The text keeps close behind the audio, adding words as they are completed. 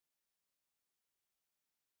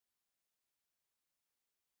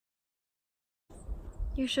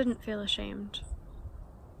You shouldn't feel ashamed.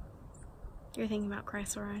 You're thinking about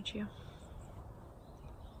Chrysler, aren't you?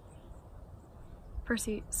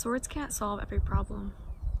 Percy, swords can't solve every problem.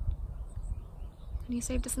 And you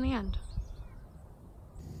saved us in the end.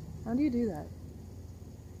 How do you do that?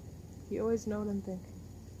 You always know what I'm thinking.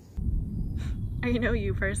 I know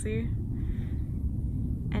you, Percy.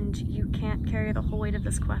 And you can't carry the whole weight of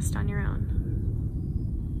this quest on your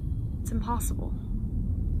own. It's impossible.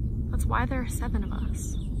 That's why there are 7 of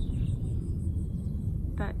us.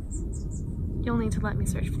 But you'll need to let me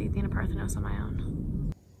search for the Athena Parthenos on my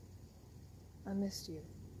own. I missed you.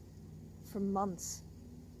 For months.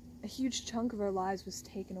 A huge chunk of our lives was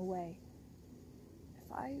taken away.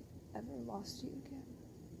 If I ever lost you again...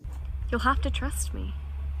 You'll have to trust me.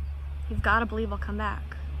 You've got to believe I'll come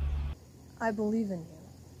back. I believe in you.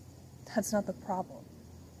 That's not the problem.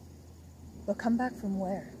 But come back from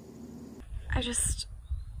where? I just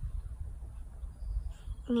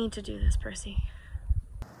need to do this, Percy.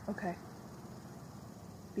 Okay.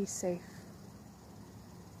 Be safe.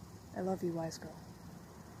 I love you, wise girl.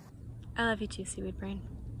 I love you too, Seaweed Brain.